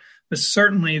start. But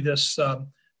certainly this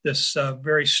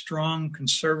very strong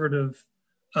conservative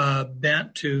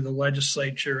bent to the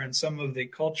legislature and some of the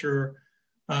culture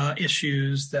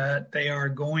issues that they are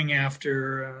going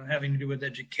after, having to do with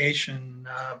education,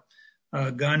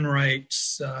 gun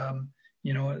rights, some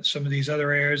of these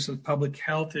other areas of public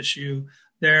health issue.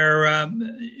 They're a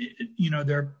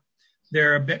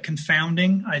bit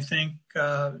confounding, I think,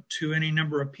 to any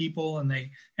number of people, and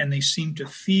they seem to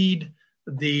feed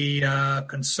the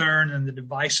concern and the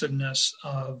divisiveness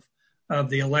of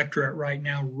the electorate right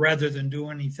now, rather than do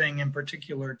anything in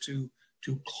particular to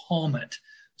calm it.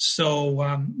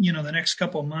 So, the next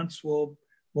couple of months will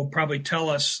probably tell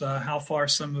us how far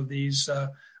some of these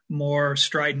more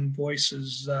strident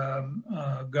voices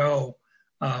go.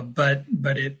 But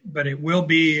it will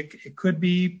be. It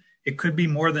could be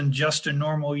more than just a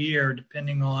normal year,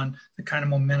 depending on the kind of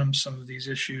momentum some of these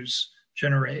issues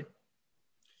generate.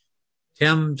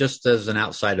 Tim, just as an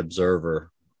outside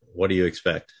observer, what do you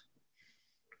expect?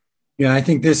 Yeah, I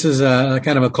think this is a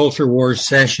kind of a culture wars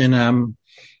session, and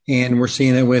we're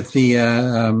seeing it with the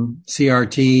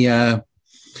CRT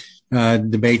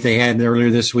debate they had earlier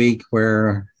this week,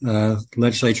 where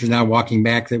legislature is now walking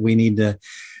back that we need to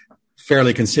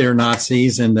fairly consider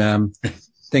Nazis and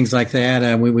things like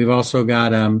that. We've also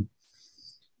got, and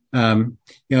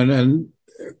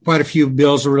quite a few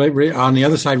bills on the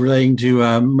other side relating to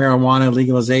marijuana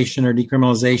legalization or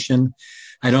decriminalization.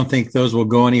 I don't think those will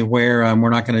go anywhere.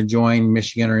 We're not going to join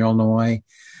Michigan or Illinois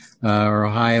or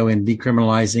Ohio in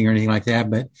decriminalizing or anything like that.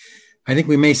 But I think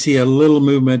we may see a little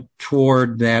movement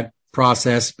toward that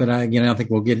process. But I don't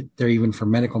think we'll get there even for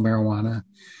medical marijuana.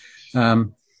 I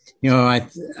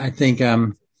think,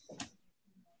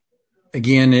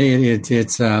 again,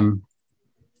 it's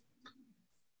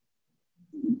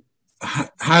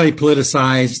highly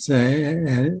politicized,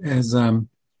 as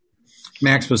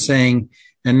Max was saying,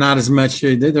 and not as much.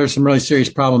 There's some really serious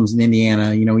problems in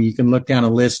Indiana. You can look down a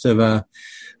list of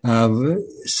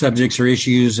subjects or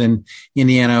issues, and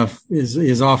Indiana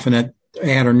is often at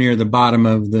or near the bottom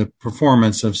of the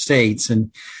performance of states,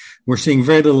 and we're seeing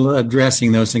very little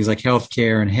addressing those things like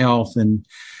healthcare and health and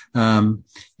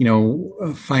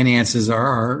finances,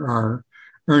 our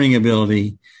earning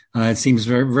ability. It seems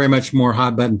very, very much more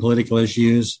hot button political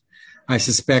issues. I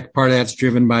suspect part of that's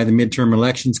driven by the midterm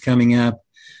elections coming up,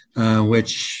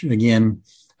 which again,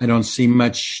 I don't see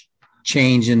much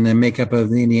change in the makeup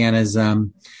of Indiana's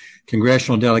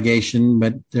congressional delegation,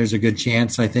 but there's a good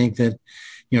chance, I think, that,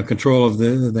 control of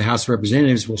the House of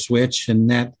Representatives will switch, and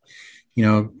that,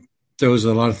 throws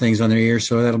a lot of things on their ears.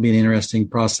 So that'll be an interesting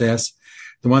process.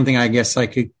 The one thing I guess I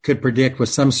could predict with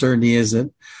some certainty is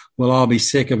that we'll all be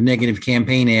sick of negative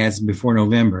campaign ads before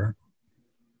November.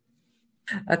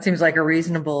 That seems like a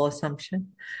reasonable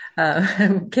assumption.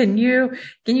 Can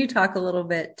you talk a little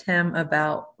bit, Tim,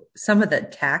 about some of the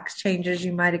tax changes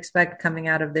you might expect coming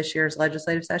out of this year's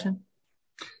legislative session?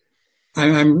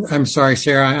 I'm sorry,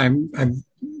 Sarah. I've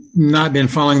not been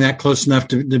following that close enough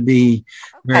to be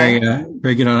very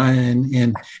good on it.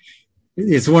 And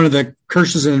it's one of the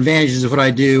curses and advantages of what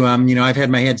I do. I've had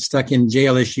my head stuck in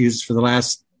jail issues for the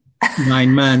last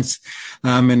 9 months,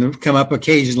 and come up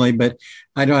occasionally, but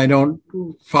I don't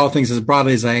follow things as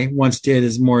broadly as I once did,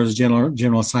 as more as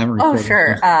general assignment reporting. Oh,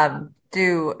 sure.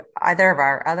 Do either of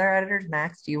our other editors,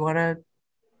 Max, do you want to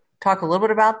talk a little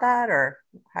bit about that, or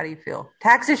how do you feel?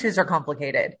 Tax issues are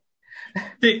complicated.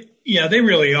 They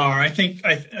really are. I think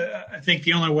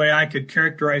the only way I could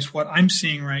characterize what I'm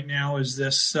seeing right now is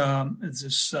this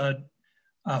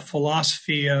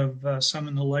philosophy of some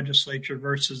in the legislature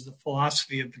versus the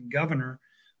philosophy of the governor.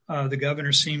 The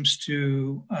governor seems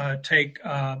to take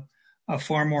a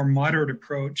far more moderate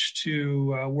approach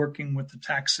to working with the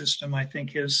tax system. I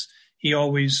think he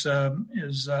always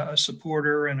is a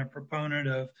supporter and a proponent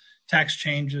of tax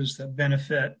changes that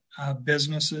benefit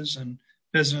businesses and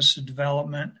business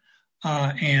development.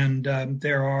 And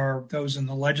there are those in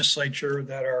the legislature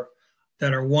that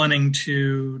are wanting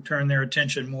to turn their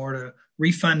attention more to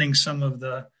refunding some of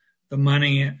the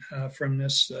money from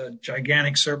this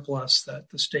gigantic surplus that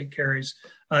the state carries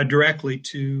directly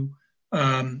to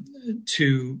the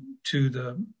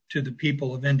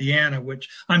people of Indiana, which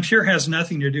I'm sure has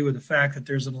nothing to do with the fact that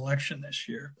there's an election this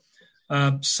year.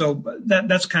 So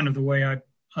that's kind of the way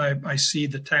I see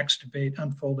the tax debate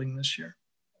unfolding this year.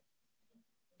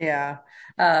 Yeah.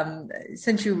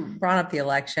 Since you brought up the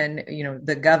election,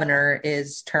 the governor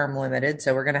is term limited.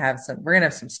 So we're going to have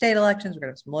some state elections. We're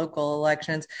going to have some local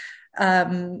elections.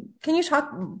 Can you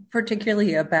talk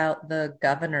particularly about the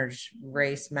governor's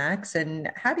race, Max,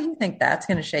 and how do you think that's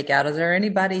going to shake out? Is there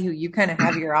anybody who you kind of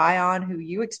have your eye on, who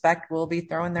you expect will be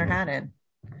throwing their hat in?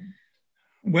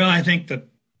 Well, I think the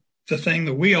thing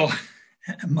that we all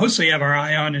mostly have our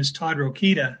eye on is Todd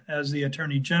Rokita as the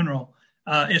Attorney General.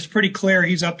 It's pretty clear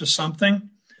he's up to something.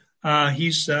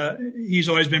 He's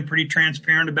always been pretty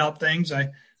transparent about things. I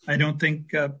don't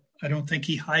think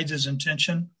he hides his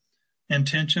intentions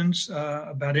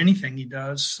about anything he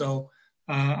does. So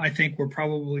I think we're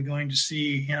probably going to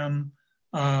see him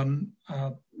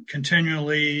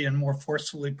continually and more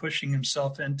forcefully pushing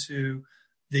himself into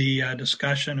the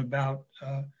discussion about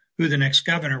who the next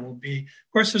governor will be.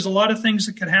 Of course, there's a lot of things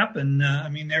that could happen.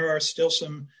 There are still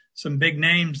some big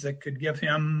names that could give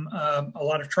him a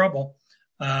lot of trouble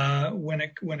when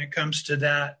it comes to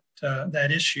that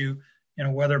issue.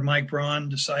 Whether Mike Braun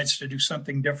decides to do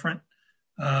something different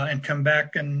and come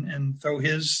back and throw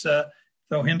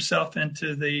himself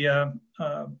into the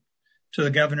to the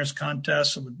governor's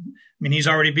contest. He's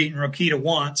already beaten Rokita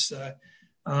once,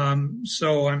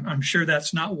 so I'm sure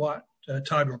that's not what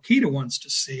Todd Rokita wants to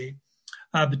see.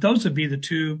 But those would be the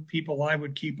two people I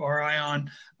would keep our eye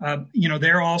on.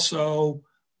 They're also,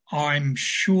 I'm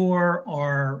sure,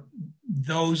 are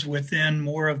those within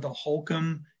more of the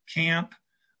Holcomb camp,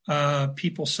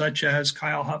 people such as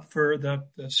Kyle Hupfer,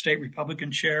 the state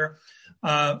Republican chair,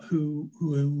 who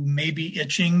may be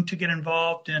itching to get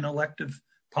involved in elective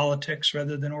politics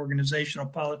rather than organizational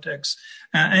politics.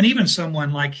 And even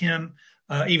someone like him,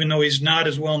 even though he's not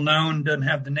as well known, doesn't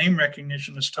have the name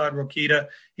recognition as Todd Rokita,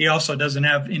 he also doesn't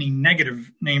have any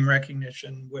negative name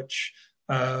recognition, which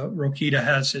Rokita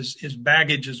has his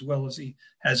baggage as well as he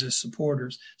has his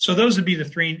supporters. So those would be the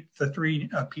three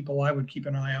people I would keep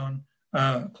an eye on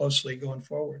closely going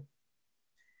forward.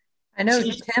 I know,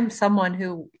 Tim, someone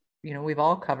who, we've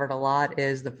all covered a lot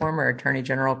is the former Attorney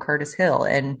General Curtis Hill.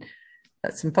 And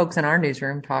some folks in our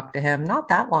newsroom talked to him not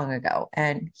that long ago.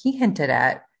 And he hinted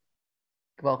at,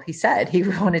 he said he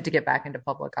wanted to get back into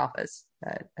public office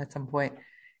at some point.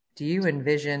 Do you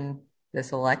envision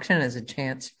this election as a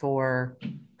chance for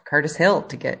Curtis Hill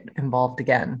to get involved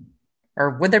again?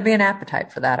 Or would there be an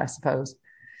appetite for that, I suppose?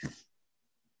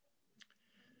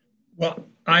 Well,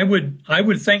 I would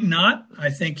think not.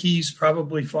 I think he's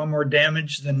probably far more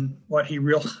damaged than what he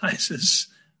realizes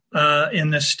in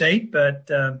this state.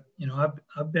 But,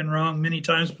 I've been wrong many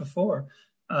times before.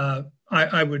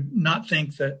 I would not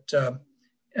think that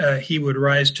he would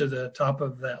rise to the top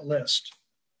of that list.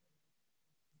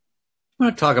 I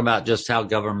want to talk about just how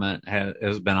government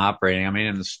has been operating. I mean,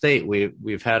 in the state,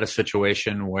 we've had a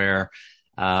situation where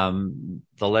the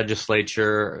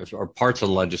legislature, or parts of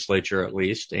the legislature at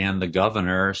least, and the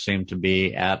governor seem to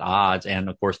be at odds. And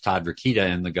of course, Todd Rokita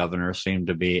and the governor seem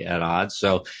to be at odds.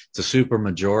 So it's a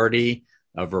supermajority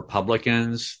of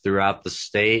Republicans throughout the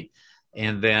state.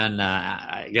 And then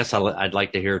I guess I'd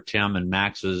like to hear Tim and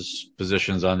Max's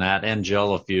positions on that, and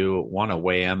Jill, if you want to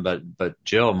weigh in. But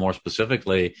Jill, more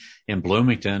specifically in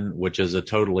Bloomington, which is a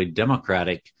totally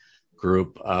Democratic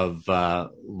group of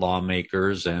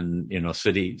lawmakers and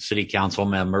city council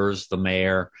members, the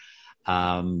mayor.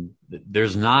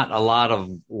 There's not a lot of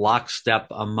lockstep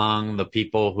among the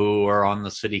people who are on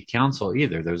the city council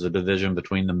either. There's a division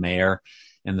between the mayor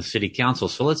and the city council.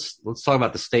 So let's talk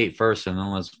about the state first, and then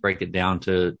let's break it down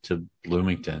to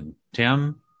Bloomington.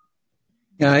 Tim?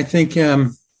 Yeah, I think,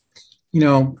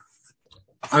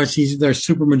 obviously there's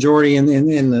supermajority in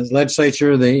the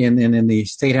legislature, in the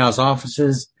state house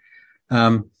offices.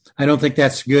 I don't think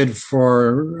that's good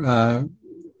for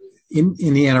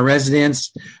Indiana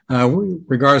residents,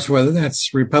 regardless of whether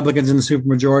that's Republicans in the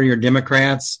supermajority or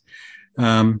Democrats.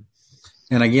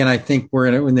 And again, I think we're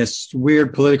in this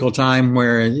weird political time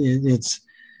where it's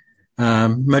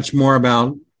much more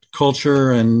about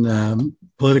culture and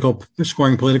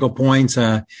scoring political points,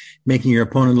 making your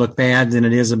opponent look bad than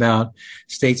it is about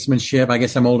statesmanship. I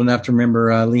guess I'm old enough to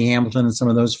remember Lee Hamilton and some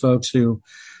of those folks who,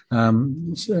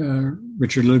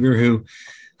 Richard Lugar, who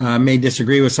may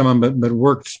disagree with someone, but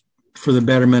worked for the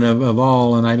betterment of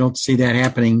all. And I don't see that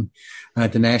happening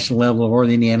at the national level or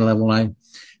the Indiana level. And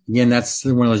again, that's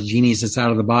one of those genies that's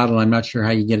out of the bottle. I'm not sure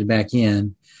how you get it back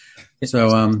in.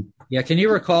 So, yeah. Can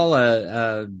you recall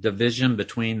a division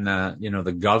between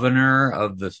the governor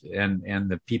of and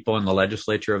the people in the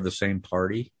legislature of the same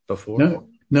party before?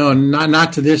 No,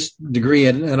 not to this degree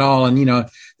at all. And,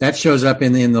 that shows up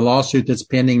in the lawsuit that's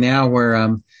pending now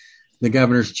where, the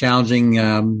governor's challenging,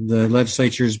 the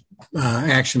legislature's,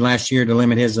 action last year to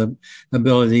limit his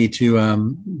ability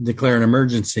to, declare an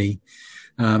emergency.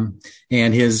 And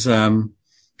his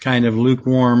kind of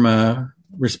lukewarm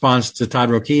response to Todd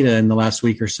Rokita in the last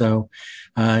week or so,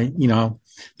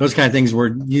 those kind of things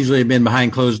were usually have been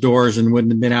behind closed doors and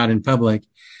wouldn't have been out in public.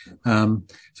 So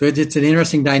it's an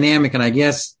interesting dynamic, and I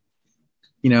guess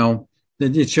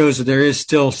it shows that there is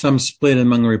still some split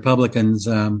among the Republicans.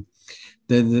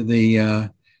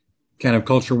 The kind of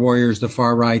culture warriors, the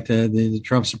far right, the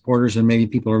Trump supporters, and maybe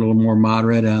people are a little more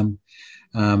moderate.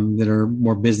 That are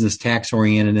more business tax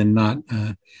oriented and not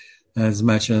as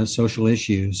much social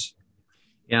issues.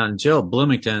 Yeah, and Jill,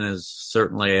 Bloomington is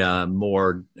certainly a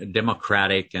more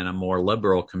democratic and a more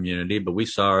liberal community, but we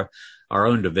saw our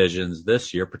own divisions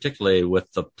this year, particularly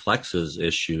with the Plexus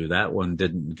issue. That one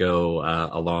didn't go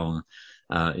along.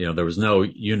 There was no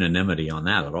unanimity on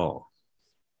that at all.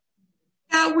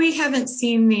 Yeah, we haven't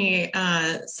seen the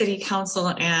city council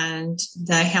and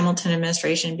the Hamilton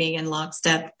administration being in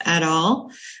lockstep at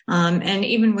all. And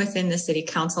even within the city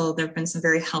council, there have been some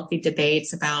very healthy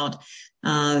debates about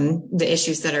the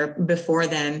issues that are before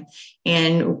them.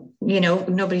 And,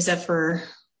 nobody's up for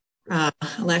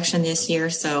election this year.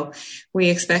 So we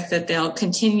expect that they'll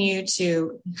continue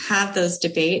to have those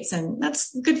debates, and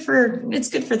it's good for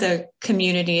the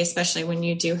community, especially when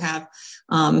you do have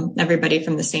everybody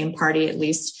from the same party. At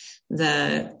least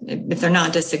if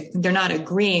they're not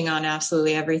agreeing on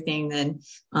absolutely everything, then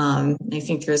I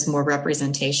think there's more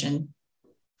representation.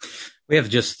 We have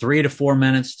just 3 to 4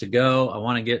 minutes to go. I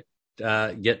want to get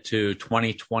to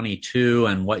 2022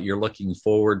 and what you're looking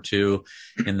forward to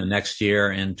in the next year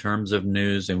in terms of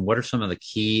news, and what are some of the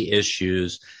key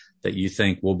issues that you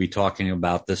think we'll be talking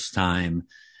about this time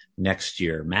next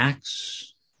year.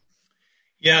 Max?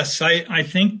 Yes, I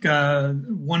think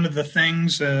one of the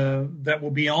things that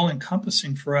will be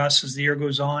all-encompassing for us as the year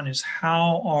goes on is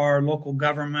how our local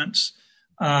governments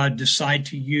decide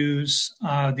to use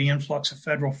the influx of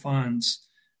federal funds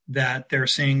that they're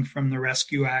seeing from the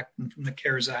Rescue Act and from the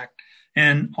CARES Act,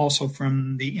 and also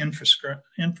from the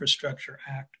Infrastructure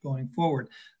Act going forward.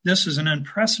 This is an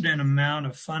unprecedented amount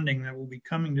of funding that will be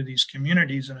coming to these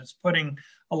communities, and it's putting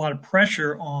a lot of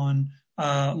pressure on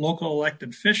local elected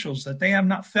officials that they have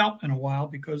not felt in a while,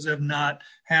 because they've not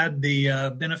had the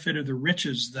benefit of the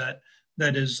riches that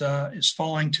is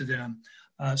falling to them.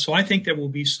 So I think there will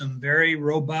be some very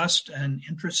robust and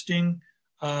interesting,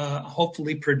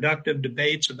 hopefully productive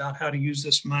debates about how to use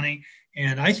this money.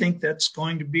 And I think that's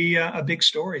going to be a big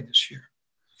story this year.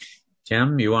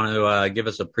 Tim, you want to give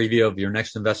us a preview of your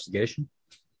next investigation?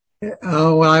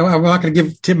 Oh, well, I'm not going to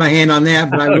give tip my hand on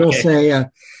that, but I will say,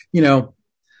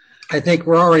 I think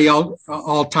we're already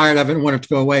all tired of it and want it to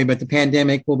go away, but the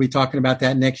pandemic, we'll be talking about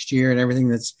that next year and everything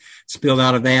that's spilled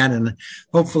out of that. And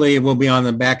hopefully we'll be on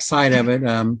the backside of it.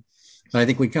 But I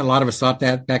think a lot of us thought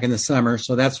that back in the summer.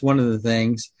 So that's one of the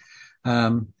things.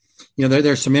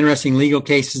 There's some interesting legal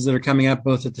cases that are coming up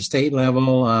both at the state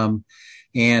level,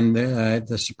 and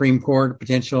the Supreme Court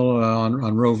potential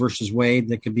on Roe versus Wade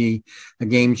that could be a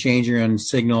game changer and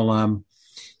signal,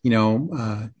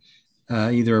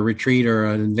 either a retreat or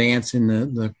an advance in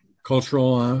the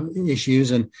cultural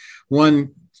issues. And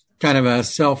one kind of a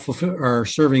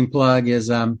serving plug is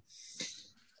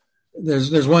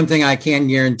there's one thing I can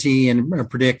guarantee and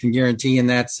predict and guarantee, and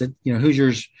that's that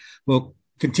Hoosiers will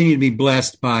continue to be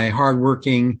blessed by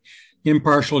hardworking,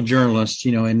 impartial journalists,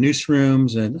 in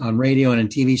newsrooms and on radio and in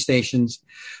TV stations,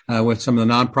 with some of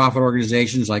the nonprofit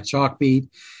organizations like Chalkbeat,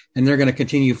 and they're going to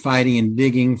continue fighting and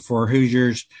digging for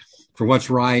Hoosiers, for what's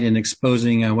right and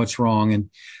exposing what's wrong. And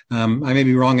I may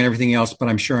be wrong on everything else, but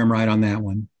I'm sure I'm right on that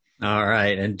one. All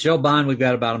right. And Joe Bond, we've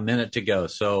got about a minute to go.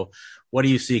 So what do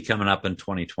you see coming up in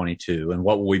 2022, and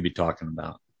what will we be talking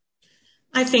about?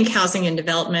 I think housing and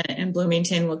development in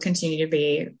Bloomington will continue to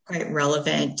be quite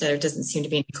relevant. There doesn't seem to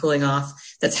be any cooling off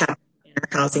that's happening in our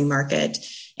housing market.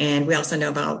 And we also know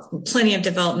about plenty of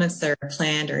developments that are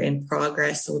planned or in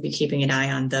progress, so we'll be keeping an eye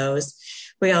on those.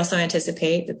 We also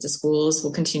anticipate that the schools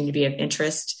will continue to be of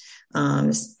interest,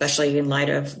 especially in light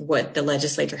of what the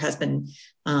legislature has been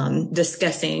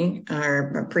discussing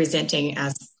or presenting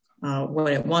as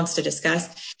what it wants to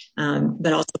discuss.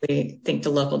 But also we think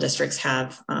the local districts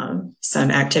have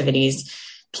some activities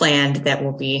planned that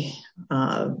will be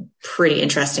pretty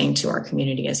interesting to our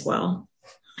community as well.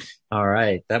 All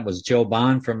right. That was Joe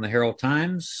Bond from the Herald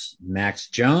Times, Max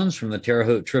Jones from the Terre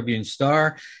Haute Tribune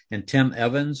Star, and Tim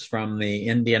Evans from the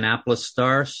Indianapolis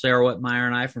Star. Sarah Whitmire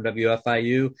and I from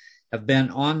WFIU have been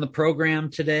on the program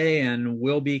today, and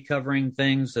we'll be covering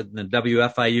things in the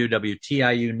WFIU,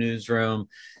 WTIU newsroom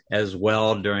as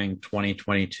well during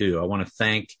 2022. I want to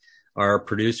thank our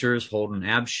producers, Holden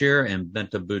Abshire and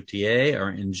Benta Boutier, our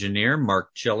engineer,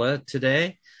 Mark Chilla,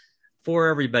 today. For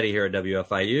everybody here at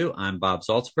WFIU, I'm Bob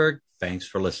Zaltsberg. Thanks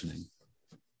for listening.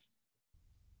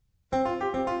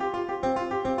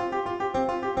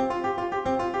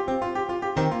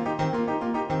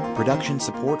 Production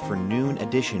support for Noon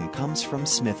Edition comes from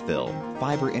Smithville,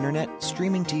 fiber internet,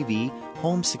 streaming TV,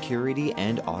 home security,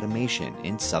 and automation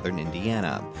in southern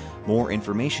Indiana. More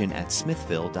information at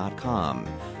smithville.com.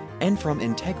 And from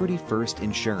Integrity First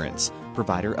Insurance,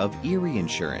 provider of Erie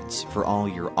Insurance for all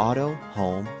your auto,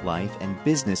 home, life, and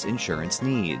business insurance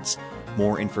needs.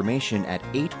 More information at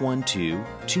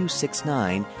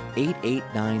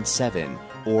 812-269-8897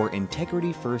 or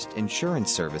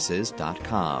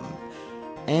integrityfirstinsuranceservices.com.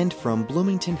 And from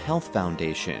Bloomington Health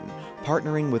Foundation,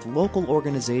 partnering with local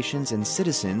organizations and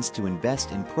citizens to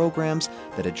invest in programs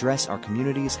that address our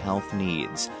community's health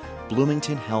needs.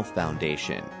 Bloomington Health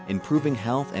Foundation. Improving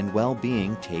health and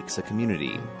well-being takes a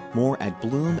community. More at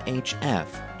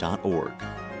bloomhf.org.